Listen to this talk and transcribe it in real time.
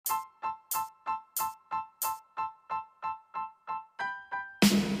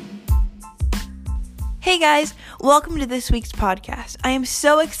Hey guys, welcome to this week's podcast. I am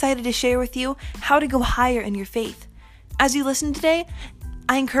so excited to share with you how to go higher in your faith. As you listen today,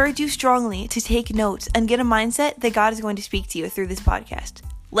 I encourage you strongly to take notes and get a mindset that God is going to speak to you through this podcast.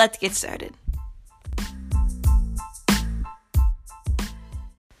 Let's get started.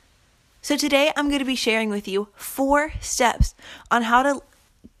 So today I'm going to be sharing with you 4 steps on how to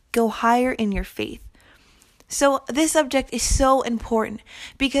go higher in your faith. So this subject is so important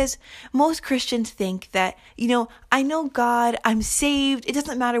because most Christians think that, I know God, I'm saved. It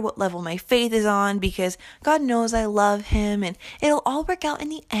doesn't matter what level my faith is on because God knows I love him and it'll all work out in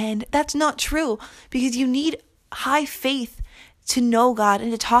the end. That's not true because you need high faith to know God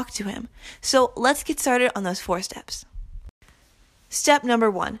and to talk to him. So let's get started on those 4 steps. Step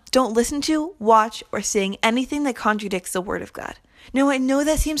number 1, don't listen to, watch, or sing anything that contradicts the word of God. No, I know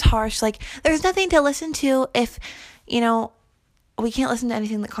that seems harsh. Like, there's nothing to listen to if, we can't listen to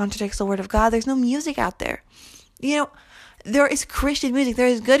anything that contradicts the word of God. There's no music out there. There is Christian music. There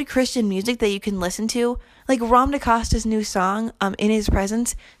is good Christian music that you can listen to. Like Ram DaCosta's new song, In His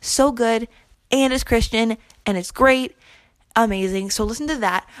Presence. So good. And it's Christian. And it's great. Amazing. So listen to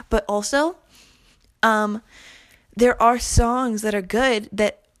that. But also, there are songs that are good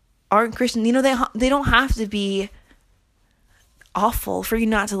that aren't Christian. They don't have to be awful for you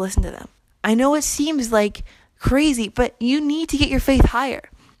not to listen to them. I know it seems like crazy, but you need to get your faith higher.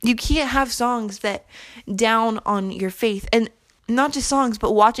 You can't have songs that down on your faith, and not just songs,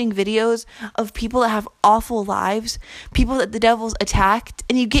 but watching videos of people that have awful lives, people that the devil's attacked,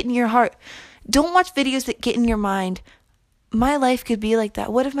 and you get in your heart. Don't watch videos that get in your mind, my life could be like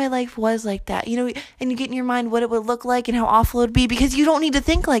that. What if my life was like that? And you get in your mind what it would look like and how awful it would be, because you don't need to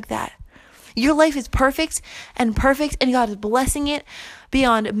think like that. Your life is perfect, and God is blessing it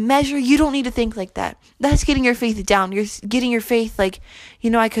beyond measure. You don't need to think like that. That's getting your faith down. You're getting your faith like,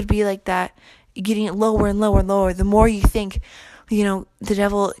 I could be like that. Getting it lower and lower and lower. The more you think, the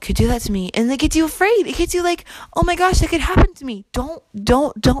devil could do that to me. And it gets you afraid. It gets you like, oh my gosh, that could happen to me. Don't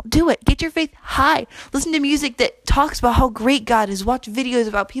do it. Get your faith high. Listen to music that talks about how great God is. Watch videos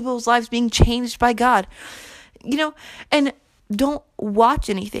about people's lives being changed by God. And don't watch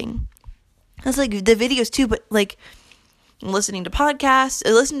anything. That's like the videos too, but like listening to podcasts,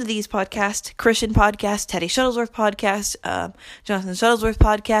 listen to these podcasts, Christian podcasts, Teddy Shuttlesworth podcast, Jonathan Shuttlesworth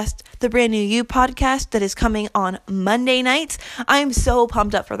podcast, the Brand New You podcast that is coming on Monday nights. I'm so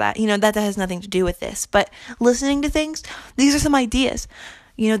pumped up for that. That has nothing to do with this, but listening to things, these are some ideas.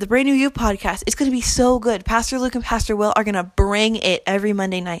 The Brand New You podcast, it's going to be so good. Pastor Luke and Pastor Will are going to bring it every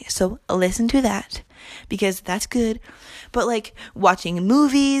Monday night. So listen to that because that's good. But like watching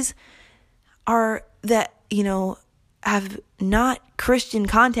movies that, have not Christian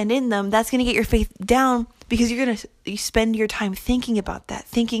content in them, that's going to get your faith down because you're going to spend your time thinking about that,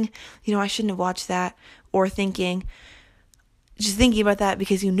 thinking, I shouldn't have watched that, or just thinking about that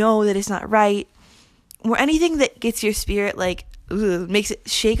because that it's not right, or anything that gets your spirit like, makes it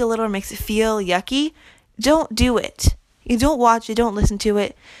shake a little or makes it feel yucky. Don't do it. You don't watch it, don't listen to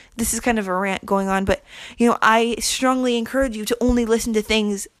it. This is kind of a rant going on, but, I strongly encourage you to only listen to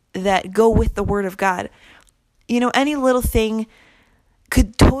things that go with the word of God. Any little thing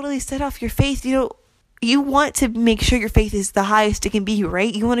could totally set off your faith. You want to make sure your faith is the highest it can be,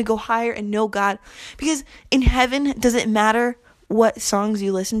 right? You want to go higher and know God, because in heaven, does it matter what songs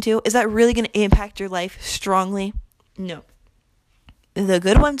you listen to? Is that really going to impact your life strongly? No. The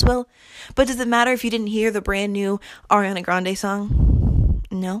good ones will, but does it matter if you didn't hear the brand new Ariana Grande song?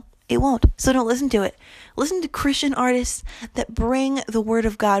 No. It won't. So don't listen to it. Listen to Christian artists that bring the word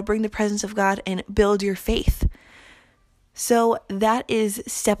of God, bring the presence of God, and build your faith. So that is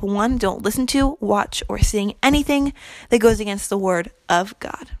step 1. Don't listen to, watch, or sing anything that goes against the word of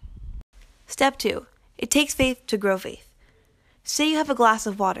God. Step 2. It takes faith to grow faith. Say you have a glass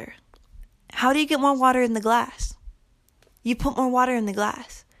of water. How do you get more water in the glass? You put more water in the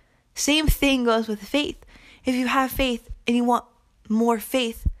glass. Same thing goes with faith. If you have faith and you want more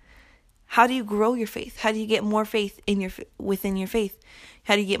faith, how do you grow your faith? How do you get more faith within your faith?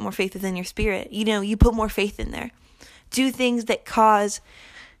 How do you get more faith within your spirit? You put more faith in there. Do things that cause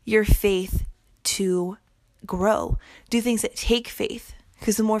your faith to grow. Do things that take faith.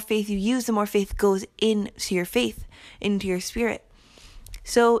 Because the more faith you use, the more faith goes into your faith, into your spirit.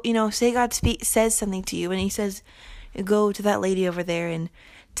 So, say God says something to you and he says, go to that lady over there and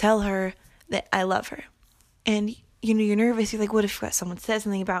tell her that I love her. And you're nervous. You're like, what if someone says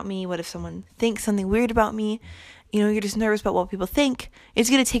something about me? What if someone thinks something weird about me? You're just nervous about what people think. It's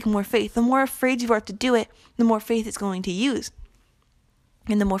going to take more faith. The more afraid you are to do it, the more faith it's going to use.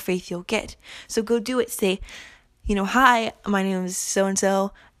 And the more faith you'll get. So go do it. Say, hi, my name is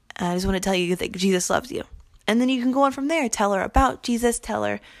so-and-so. I just want to tell you that Jesus loves you. And then you can go on from there. Tell her about Jesus. Tell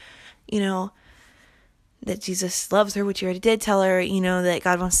her, that Jesus loves her, which you already did. Tell her, that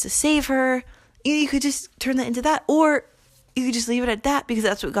God wants to save her. You could just turn that into that. Or you could just leave it at that because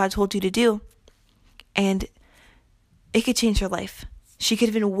that's what God told you to do. And it could change her life. She could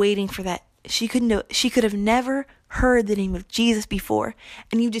have been waiting for that. She could have never heard the name of Jesus before.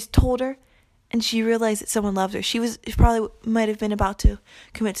 And you just told her. And she realized that someone loved her. She probably might have been about to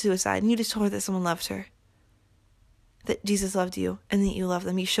commit suicide. And you just told her that someone loved her. That Jesus loved you and that you love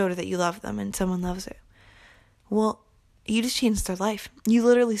them. You showed her that you love them and someone loves her. Well, you just changed their life. You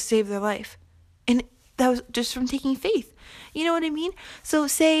literally saved their life. And that was just from taking faith. You know what I mean? So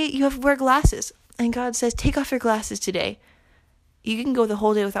say you have to wear glasses and God says, take off your glasses today. You can go the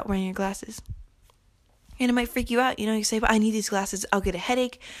whole day without wearing your glasses. And it might freak you out. You say, but I need these glasses. I'll get a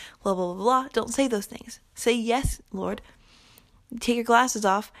headache. Blah, blah, blah, blah. Don't say those things. Say, yes, Lord. Take your glasses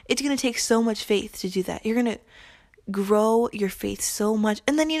off. It's going to take so much faith to do that. You're going to grow your faith so much.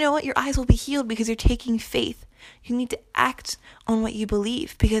 And then you know what? Your eyes will be healed because you're taking faith. You need to act on what you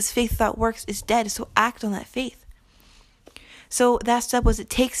believe because faith without works is dead. So act on that faith. So that step was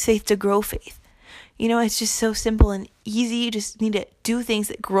it takes faith to grow faith. It's just so simple and easy. You just need to do things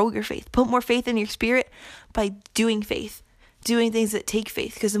that grow your faith. Put more faith in your spirit by doing faith. Doing things that take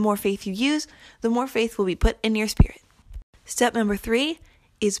faith. Because the more faith you use, the more faith will be put in your spirit. Step number 3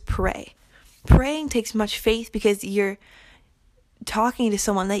 is pray. Praying takes much faith because you're talking to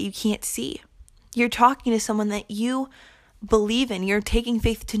someone that you can't see. You're talking to someone that you believe in. You're taking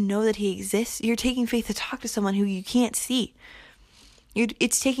faith to know that he exists. You're taking faith to talk to someone who you can't see.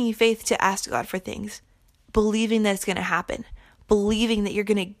 It's taking faith to ask God for things, believing that it's going to happen, believing that you're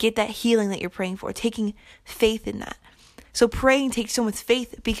going to get that healing that you're praying for, taking faith in that. So praying takes so much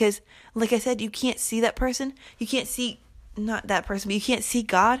faith because, like I said, you can't see that person. You can't see, not that person, but you can't see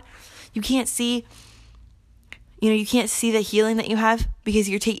God. You can't see, you can't see the healing that you have because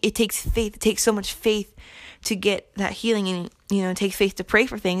it takes faith. It takes so much faith to get that healing and, it takes faith to pray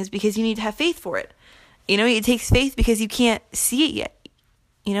for things because you need to have faith for it. It takes faith because you can't see it yet.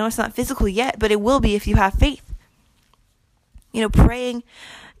 It's not physical yet, but it will be if you have faith. Praying,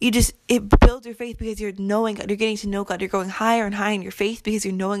 it builds your faith because you're knowing God. You're getting to know God. You're going higher and higher in your faith because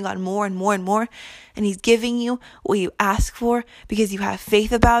you're knowing God more and more and more. And he's giving you what you ask for because you have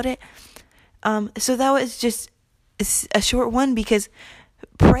faith about it. So that was just a short one because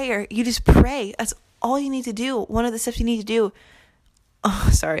prayer, you just pray. That's all you need to do. One of the steps you need to do.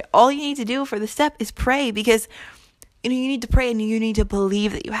 All you need to do for the step is pray because you need to pray and you need to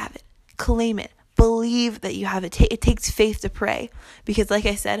believe that you have it. Claim it. Believe that you have it. It takes faith to pray because like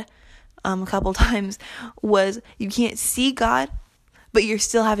I said a couple times was you can't see God, but you're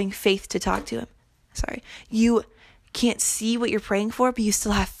still having faith to talk to him. You can't see what you're praying for, but you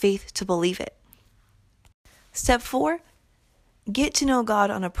still have faith to believe it. Step 4, get to know God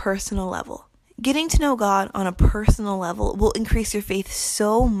on a personal level. Getting to know God on a personal level will increase your faith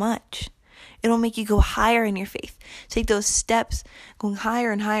so much. It'll make you go higher in your faith. Take those steps, going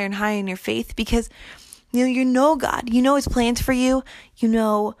higher and higher and higher in your faith because, you know God. You know his plans for you.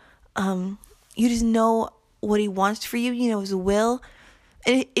 You just know what he wants for you. You know his will.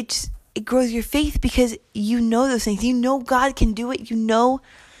 And it grows your faith because you know those things. You know God can do it. You know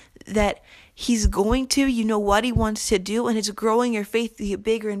that he's going to. You know what he wants to do. And it's growing your faith to get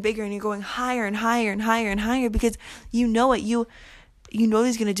bigger and bigger. And you're going higher and higher and higher and higher because you know it. You know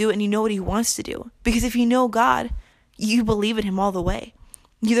he's going to do it and you know what he wants to do. Because if you know God, you believe in him all the way.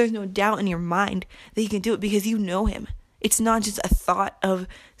 There's no doubt in your mind that he can do it because you know him. It's not just a thought of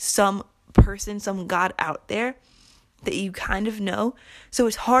some person, some God out there that you kind of know. So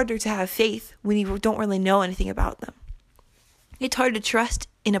it's harder to have faith when you don't really know anything about them. It's hard to trust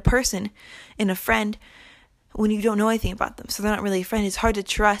in a person, in a friend, when you don't know anything about them. So they're not really a friend. It's hard to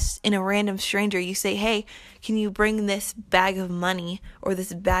trust in a random stranger. You say, hey, can you bring this bag of money or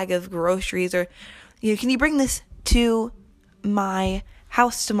this bag of groceries or, can you bring this to my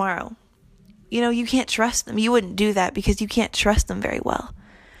house tomorrow? You can't trust them. You wouldn't do that because you can't trust them very well.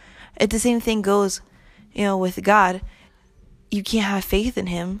 The same thing goes, with God. You can't have faith in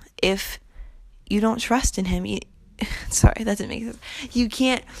him if you don't trust in him. Sorry, that didn't make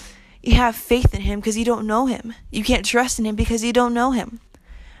sense. You have faith in him because you don't know him. You can't trust in him because you don't know him.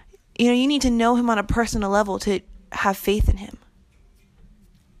 You need to know him on a personal level to have faith in him.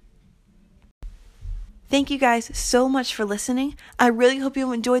 Thank you guys so much for listening. I really hope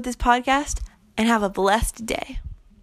you enjoyed this podcast and have a blessed day.